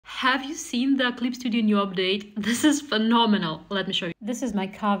Have you seen the Clip Studio new update? This is phenomenal. Let me show you. This is my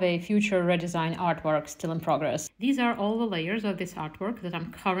Cave Future Redesign artwork still in progress. These are all the layers of this artwork that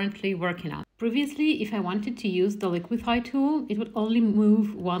I'm currently working on. Previously, if I wanted to use the Liquify tool, it would only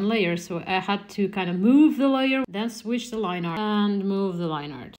move one layer. So I had to kind of move the layer, then switch the line art and move the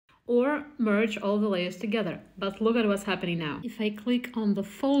line art, or merge all the layers together. But look at what's happening now. If I click on the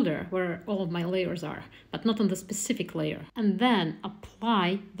folder where all of my layers are, but not on the specific layer, and then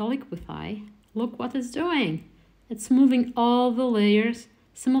apply the Liquify, look what it's doing. It's moving all the layers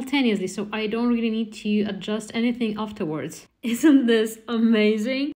simultaneously, so I don't really need to adjust anything afterwards. Isn't this amazing?